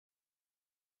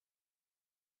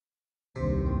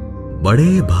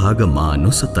Bade bhaga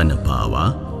manus tan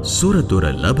pava,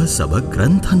 suratura labha sabha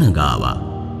granthana gava.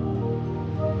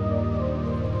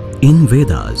 In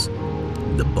Vedas,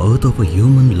 the birth of a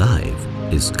human life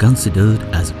is considered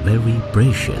as very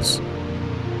precious.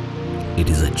 It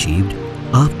is achieved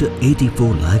after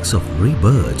 84 lakhs of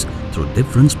rebirths through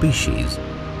different species.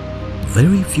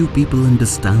 Very few people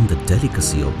understand the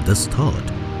delicacy of this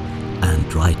thought and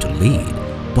try to lead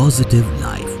positive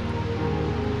life.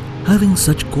 Having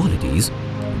such qualities,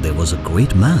 there was a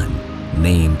great man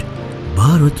named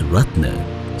Bharat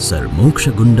Ratna Sir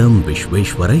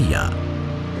Visvesvaraya.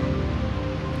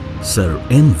 Sir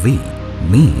MV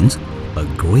means a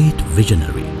great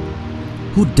visionary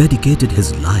who dedicated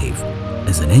his life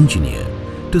as an engineer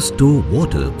to store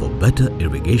water for better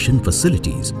irrigation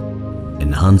facilities,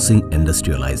 enhancing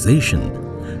industrialization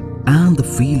and the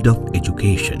field of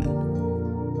education.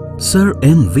 Sir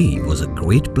MV was a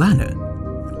great planner,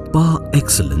 par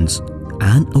excellence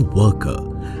and a worker,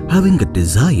 having a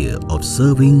desire of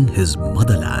serving his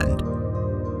motherland.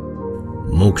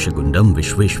 Mokshagundam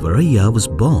Visvesvaraya was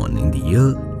born in the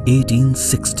year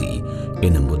 1860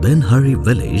 in a Mudenhari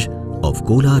village of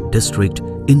Kolar district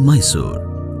in Mysore.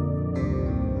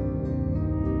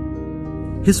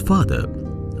 His father,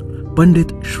 Pandit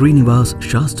Srinivas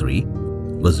Shastri,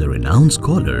 was a renowned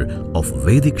scholar of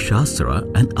Vedic Shastra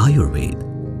and Ayurveda.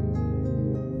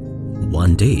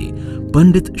 One day,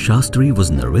 Pandit Shastri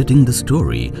was narrating the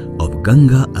story of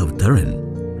Ganga Avtaran.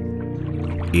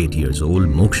 8 years old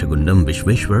Mokshagundam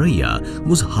Visvesvaraya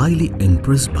was highly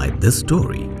impressed by this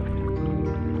story.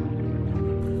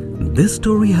 This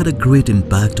story had a great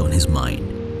impact on his mind.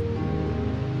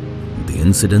 The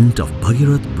incident of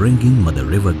Bhagirath bringing Mother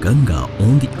River Ganga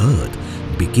on the earth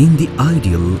became the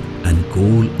ideal and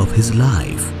goal of his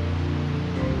life.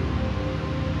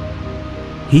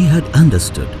 He had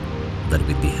understood that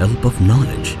with the help of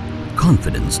knowledge,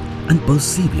 confidence and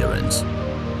perseverance,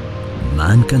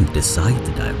 man can decide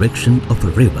the direction of a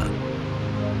river.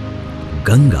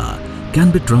 Ganga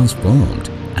can be transformed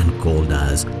and called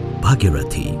as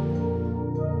Bhagirathi.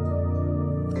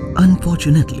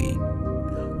 Unfortunately,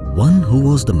 one who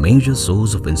was the major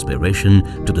source of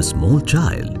inspiration to the small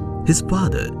child, his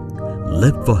father,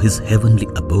 left for his heavenly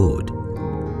abode.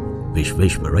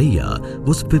 Visvesvaraya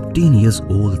was 15 years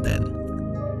old then.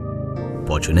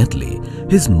 Fortunately,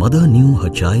 his mother knew her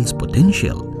child's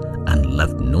potential and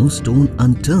left no stone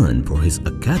unturned for his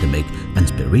academic and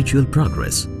spiritual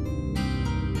progress.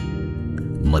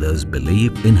 Mother's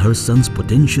belief in her son's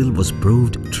potential was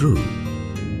proved true.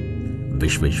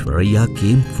 Visvesvaraya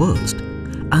came first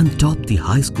and topped the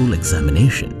high school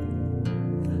examination.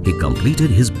 He completed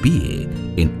his BA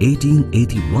in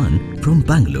 1881 from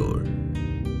Bangalore.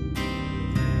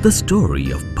 The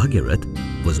story of Bhagirath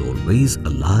was always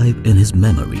alive in his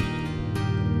memory.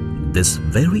 This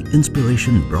very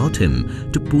inspiration brought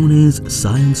him to Pune's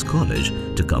Science College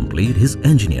to complete his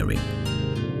engineering.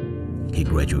 He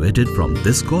graduated from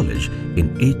this college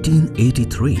in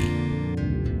 1883.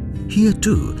 Here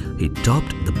too, he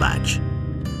topped the batch.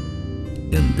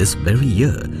 In this very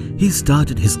year, he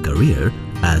started his career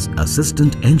as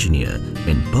Assistant Engineer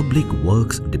in Public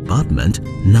Works Department,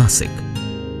 Nasik.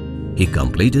 He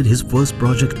completed his first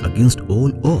project against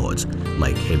all odds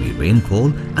like heavy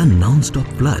rainfall and non-stop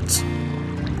floods.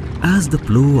 As the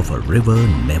flow of a river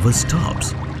never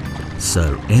stops,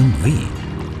 Sir MV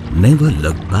never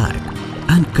looked back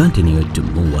and continued to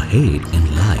move ahead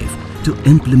in life to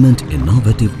implement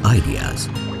innovative ideas.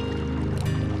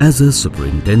 As a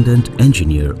Superintendent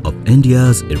Engineer of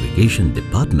India's Irrigation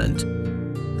Department,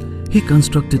 he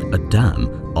constructed a dam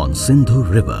on Sindhu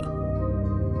River.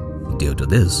 Due to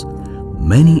this,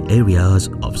 many areas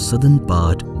of southern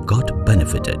part got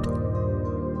benefited.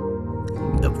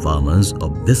 The farmers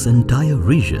of this entire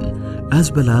region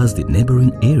as well as the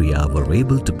neighboring area were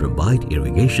able to provide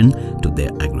irrigation to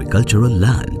their agricultural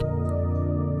land.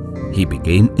 He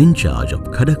became in charge of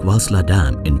Khadakwasla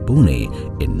Dam in Pune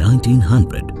in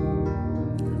 1900.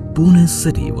 Pune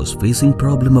city was facing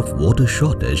problem of water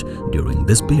shortage during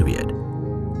this period.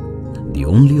 The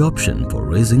only option for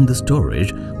raising the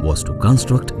storage was to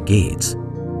construct gates.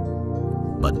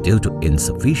 But due to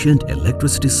insufficient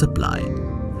electricity supply,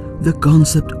 the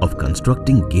concept of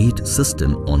constructing gate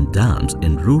system on dams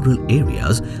in rural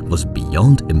areas was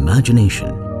beyond imagination.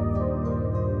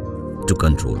 To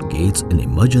control gates in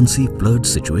emergency flood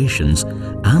situations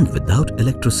and without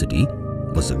electricity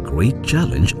was a great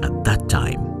challenge at that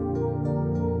time.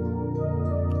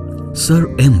 Sir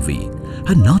MV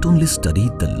had not only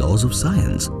studied the laws of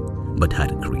science, but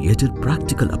had created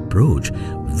practical approach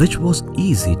which was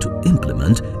easy to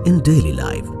implement in daily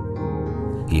life.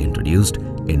 He introduced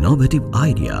innovative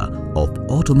idea of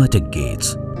automatic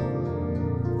gates.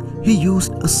 He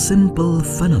used a simple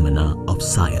phenomena of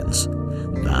science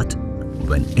that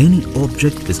when any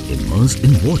object is immersed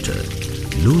in water,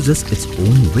 loses its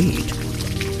own weight.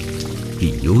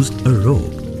 He used a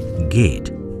rope,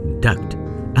 gate, duct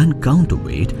and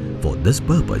counterweight for this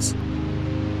purpose.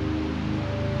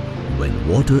 When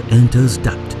water enters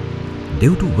duct,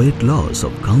 due to weight loss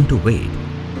of counterweight,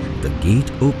 the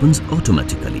gate opens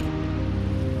automatically.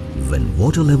 When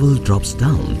water level drops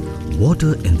down,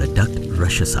 water in the duct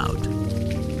rushes out.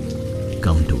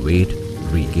 Counterweight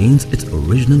regains its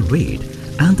original weight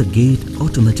and the gate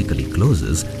automatically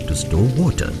closes to store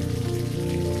water.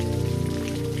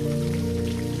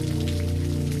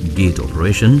 Gate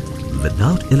operation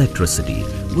without electricity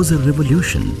was a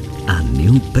revolution and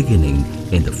new beginning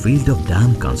in the field of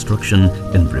dam construction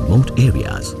in remote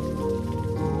areas.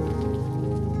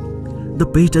 The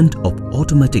patent of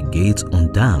automatic gates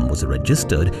on dam was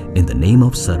registered in the name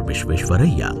of Sir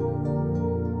Visvesvaraya.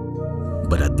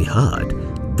 But at the heart,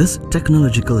 this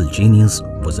technological genius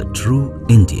was a true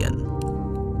Indian.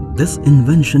 This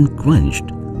invention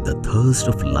quenched the thirst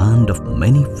of land of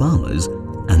many farmers,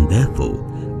 and therefore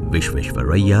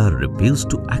Visvesvaraya refused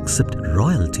to accept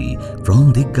royalty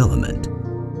from the government.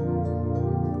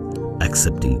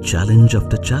 Accepting challenge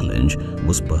after challenge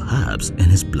was perhaps in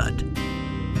his blood.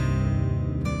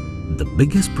 The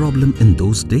biggest problem in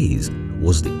those days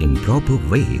was the improper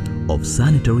way of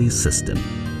sanitary system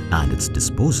and its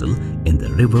disposal in the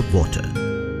river water.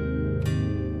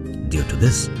 Due to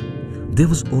this, there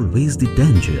was always the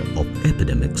danger of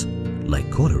epidemics like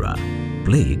cholera,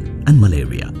 plague and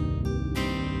malaria.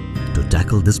 To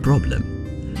tackle this problem,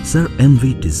 Sir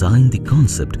M.V. designed the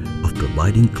concept of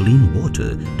providing clean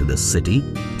water to the city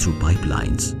through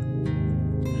pipelines.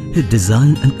 He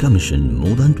designed and commissioned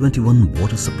more than 21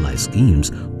 water supply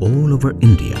schemes all over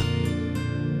India.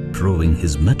 Proving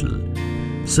his mettle,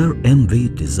 Sir M.V.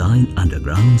 designed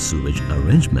underground sewage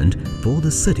arrangement for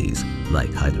the cities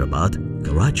like Hyderabad,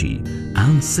 Karachi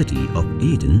and city of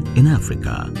Aden in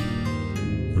Africa.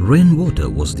 Rainwater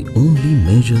was the only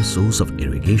major source of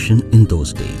irrigation in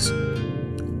those days.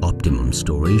 Optimum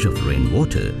storage of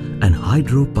rainwater and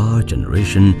hydropower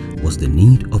generation was the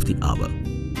need of the hour.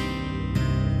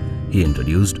 He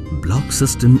introduced block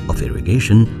system of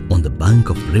irrigation on the bank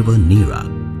of river Nira.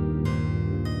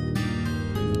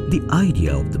 The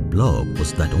idea of the block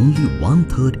was that only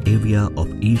 1/3 area of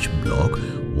each block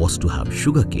was to have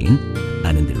sugarcane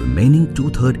and in the remaining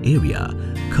 2/3 area,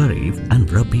 kharif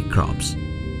and rabi crops.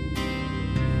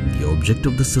 The object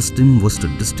of the system was to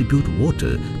distribute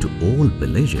water to all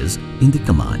villages in the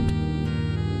command.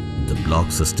 The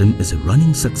block system is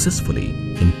running successfully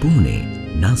in Pune,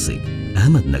 Nasik,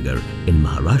 Ahmednagar in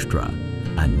Maharashtra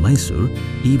and Mysore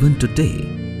even today.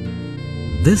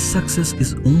 This success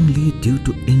is only due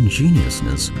to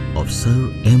ingeniousness of Sir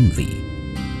M.V.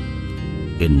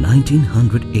 In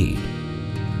 1908,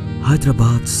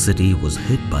 Hyderabad city was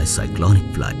hit by cyclonic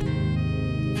flood.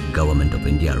 Government of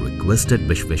India requested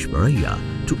Visvesvaraya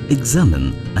to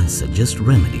examine and suggest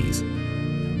remedies.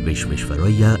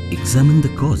 Visvesvaraya examined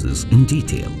the causes in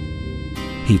detail.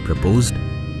 He proposed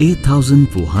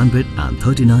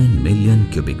 8,439 million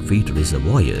cubic feet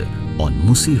reservoir on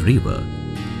Musi River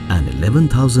and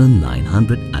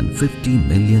 11,950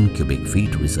 million cubic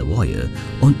feet reservoir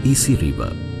on Isi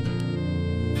River.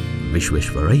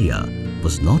 Visvesvaraya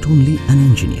was not only an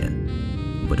engineer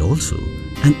but also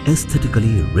an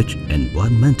aesthetically rich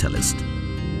environmentalist.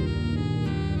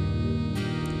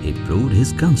 He proved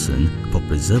his concern for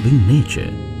preserving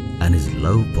nature and his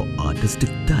love for artistic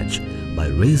touch by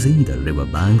raising the river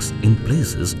banks in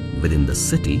places within the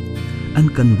city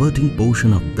and converting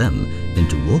portion of them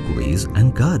into walkways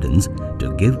and gardens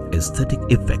to give aesthetic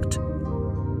effect.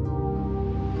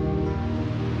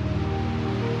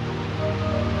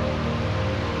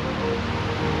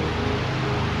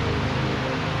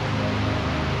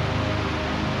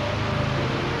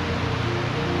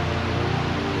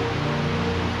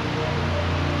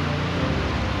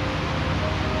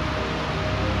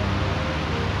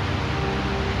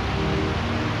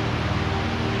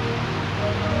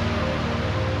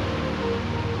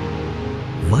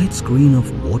 White screen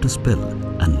of water spill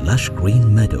and lush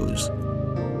green meadows.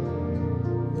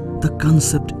 The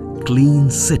concept clean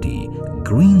city,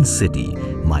 green city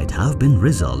might have been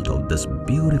result of this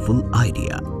beautiful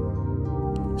idea.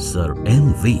 Sir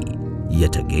M.V.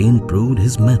 yet again proved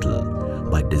his mettle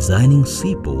by designing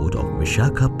seaport of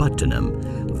Visakhapatnam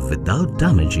without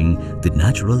damaging the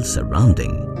natural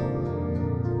surrounding.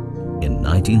 In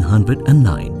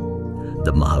 1909,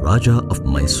 the Maharaja of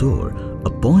Mysore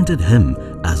appointed him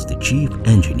as the chief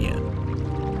engineer.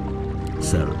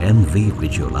 Sir M.V.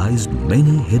 visualized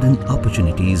many hidden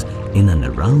opportunities in and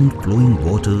around flowing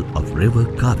water of river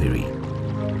Kaveri.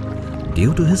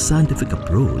 Due to his scientific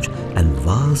approach and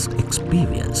vast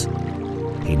experience,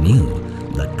 he knew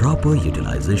that proper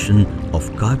utilization of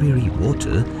Kaveri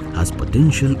water has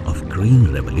potential of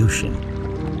green revolution.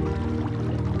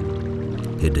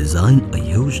 He designed a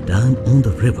huge dam on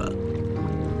the river.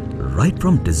 Right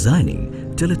from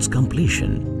designing till its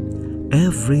completion,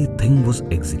 everything was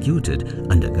executed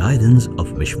under guidance of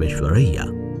Visvesvaraya.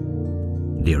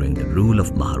 During the rule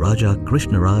of Maharaja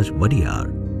Krishnaraj Wadiyar,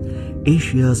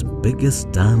 Asia's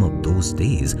biggest dam of those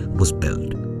days was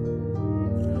built.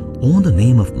 On the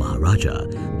name of Maharaja,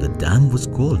 the dam was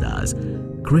called as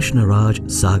Krishnaraj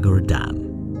Sagar Dam.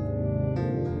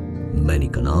 Many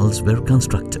canals were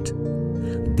constructed.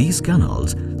 These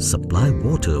canals supply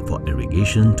water for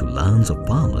irrigation to lands of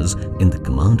farmers in the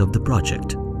command of the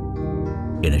project.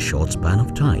 In a short span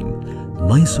of time,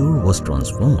 Mysore was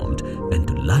transformed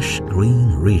into lush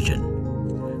green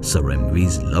region. Sir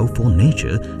M.V.'s love for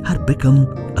nature had become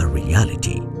a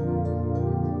reality.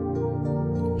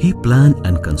 He planned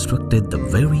and constructed the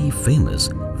very famous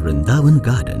Vrindavan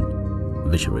Garden,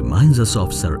 which reminds us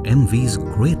of Sir M.V.'s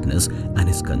greatness and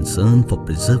his concern for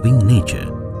preserving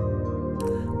nature.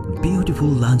 Beautiful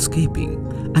landscaping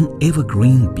and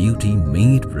evergreen beauty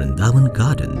made Vrindavan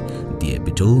Garden the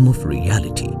epitome of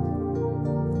reality.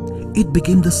 It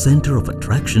became the center of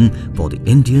attraction for the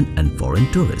Indian and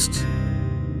foreign tourists.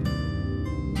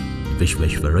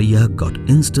 Visvesvaraya got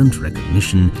instant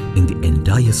recognition in the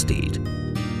entire state.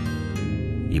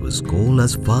 He was called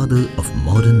as father of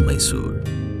modern Mysore.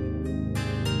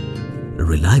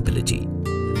 Reliability,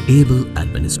 able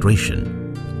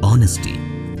administration, honesty,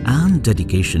 and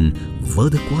dedication were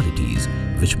the qualities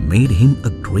which made him a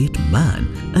great man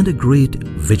and a great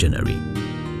visionary.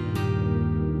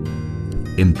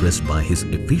 Impressed by his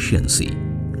efficiency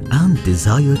and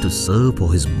desire to serve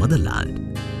for his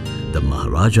motherland, the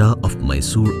Maharaja of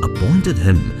Mysore appointed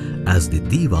him as the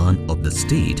Diwan of the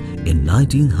state in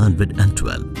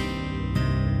 1912.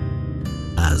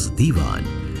 As Diwan,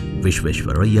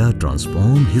 Visvesvaraya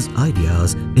transformed his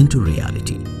ideas into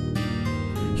reality.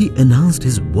 He enhanced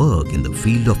his work in the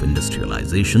field of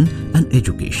industrialization and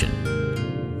education.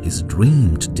 His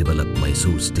dream to develop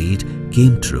Mysore state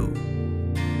came true.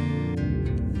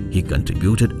 He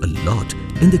contributed a lot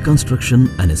in the construction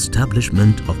and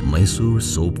establishment of Mysore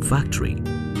soap factory,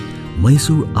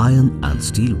 Mysore iron and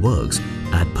steel works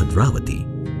at Bhadravati,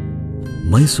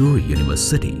 Mysore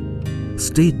University,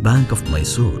 State Bank of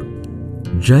Mysore,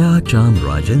 Jaya Cham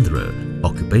Rajendra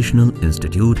Occupational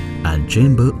Institute and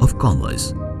Chamber of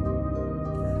Commerce.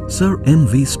 Sir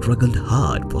M.V. struggled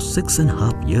hard for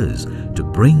 6.5 years to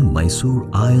bring Mysore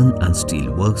iron and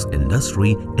steel works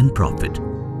industry in profit.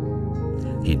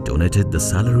 He donated the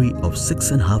salary of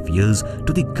 6.5 years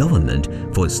to the government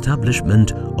for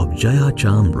establishment of Jaya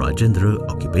Cham Rajendra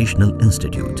Occupational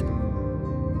Institute.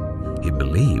 He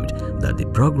believed that the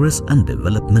progress and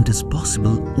development is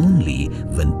possible only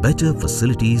when better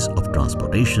facilities of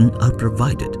transportation are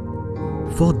provided.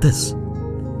 For this,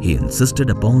 he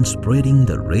insisted upon spreading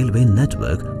the railway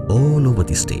network all over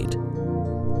the state.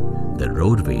 The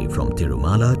roadway from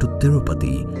Tirumala to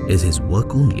Tirupati is his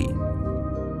work only.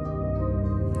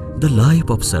 The life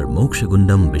of Sir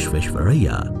Mokshagundam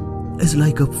Visvesvaraya is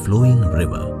like a flowing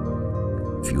river.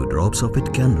 Few drops of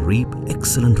it can reap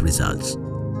excellent results.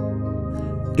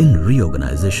 In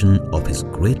reorganization of his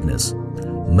greatness,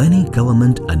 many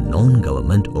government and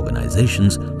non-government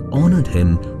organizations honored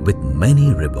him with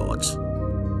many rewards.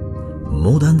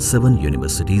 More than 7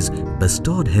 universities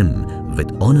bestowed him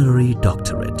with honorary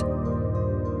doctorate.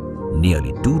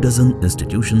 Nearly 24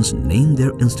 institutions named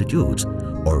their institutes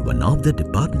or one of their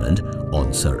department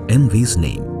on Sir M.V.'s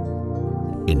name.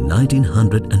 In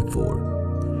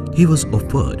 1904, he was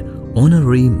offered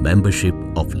honorary membership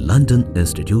of London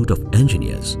Institute of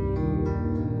Engineers.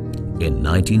 In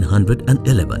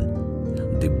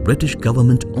 1911, the British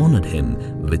government honored him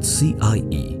with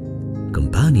CIE,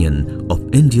 Companion of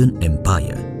Indian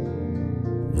Empire.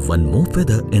 One more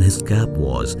feather in his cap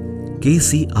was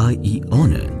KCIE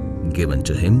honor given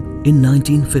to him in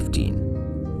 1915,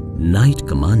 Knight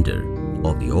Commander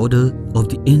of the Order of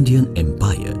the Indian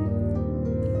Empire.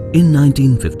 In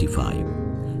 1955,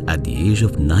 at the age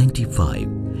of 95,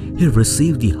 he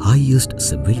received the highest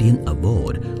civilian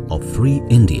award of Free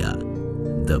India,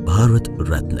 the Bharat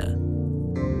Ratna.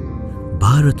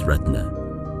 Bharat Ratna,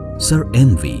 Sir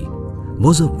M.V.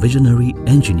 was a visionary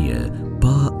engineer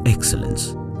par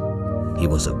excellence. He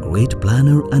was a great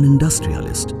planner and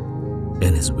industrialist.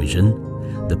 In his vision,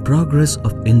 the progress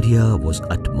of India was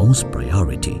utmost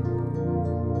priority.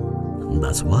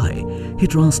 That's why he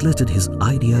translated his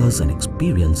ideas and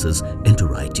experiences into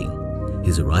writing.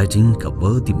 His writing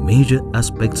covered the major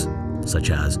aspects such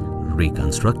as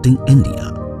Reconstructing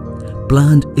India,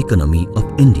 Planned Economy of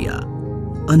India,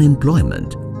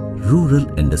 Unemployment, Rural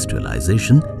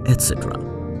Industrialization, etc.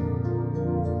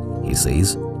 He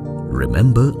says,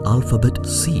 remember alphabet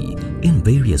C in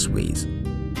various ways.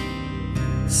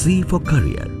 C for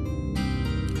career,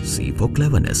 C for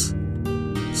cleverness,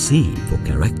 C for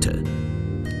character,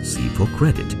 C for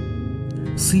credit,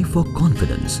 C for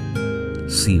confidence,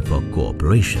 C for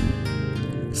cooperation,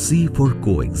 C for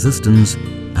coexistence,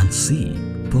 and C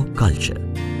for culture.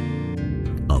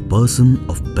 A person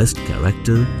of best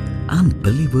character and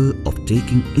believer of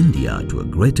taking India to a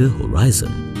greater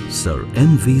horizon, Sir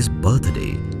M.V.'s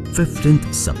birthday,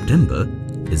 15th September,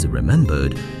 is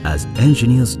remembered as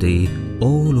Engineers' Day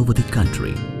all over the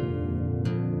country.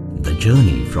 The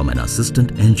journey from an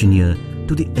assistant engineer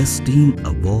to the esteemed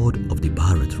award of the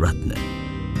Bharat Ratna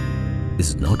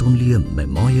is not only a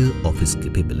memoir of his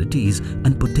capabilities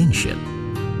and potential,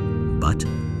 but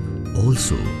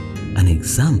also an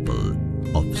example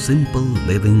of simple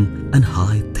living and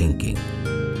high thinking.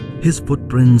 His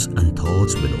footprints and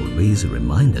thoughts will always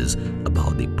remind us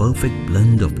about the perfect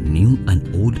blend of new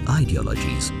and old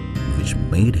ideologies which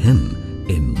made him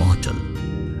immortal.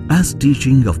 As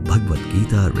teaching of Bhagavad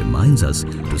Gita reminds us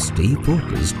to stay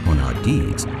focused on our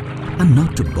deeds and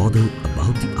not to bother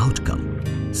about the outcome,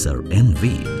 Sir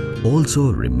M.V.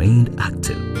 also remained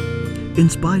active, in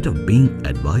spite of being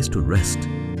advised to rest.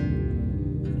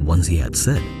 Once he had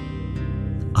said,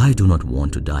 "I do not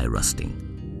want to die rusting.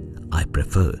 I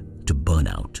prefer to burn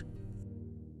out."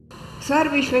 Sir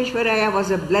Visvesvaraya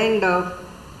was a blend of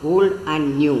old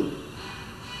and new.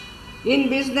 In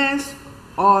business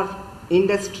or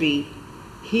industry,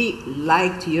 he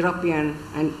liked European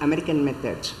and American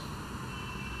methods.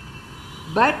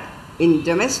 But in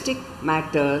domestic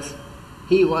matters,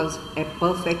 he was a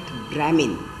perfect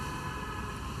Brahmin.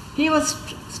 He was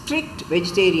strict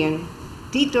vegetarian,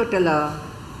 teetotaler,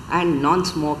 and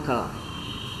non-smoker.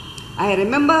 I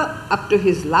remember up to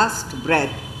his last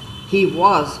breath, he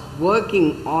was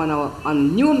working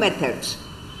on new methods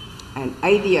and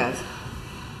ideas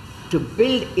to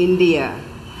build India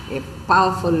a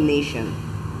powerful nation.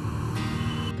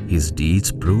 His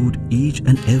deeds proved each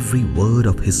and every word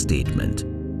of his statement.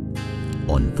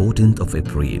 On 14th of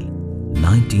April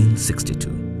 1962,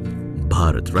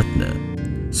 Bharat Ratna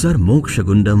Sir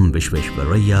Mokshagundam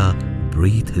Visvesvaraya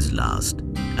breathed his last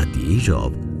at the age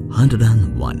of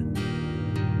 101.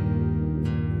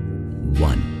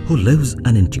 One who lives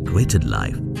an integrated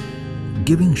life,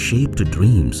 giving shape to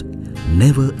dreams,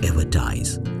 never ever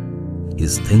dies.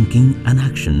 His thinking and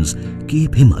actions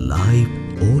keep him alive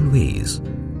always.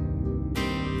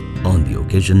 On the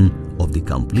occasion of the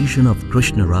completion of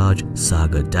Krishnaraj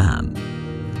Sagar Dam,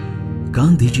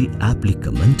 Gandhiji aptly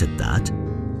commented that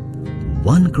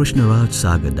one Krishnaraj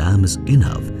Sagar Dam is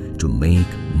enough to make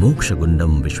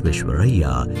Mokshagundam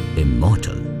Visvesvaraya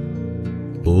immortal.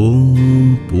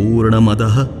 Om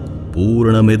Purnamadaha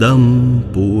Purnamidam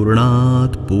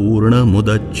Purnat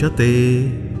Purnamudachyate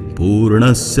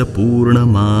Purnasya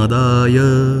Purnamadaya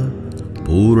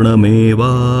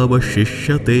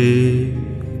Purnamevavashishyate.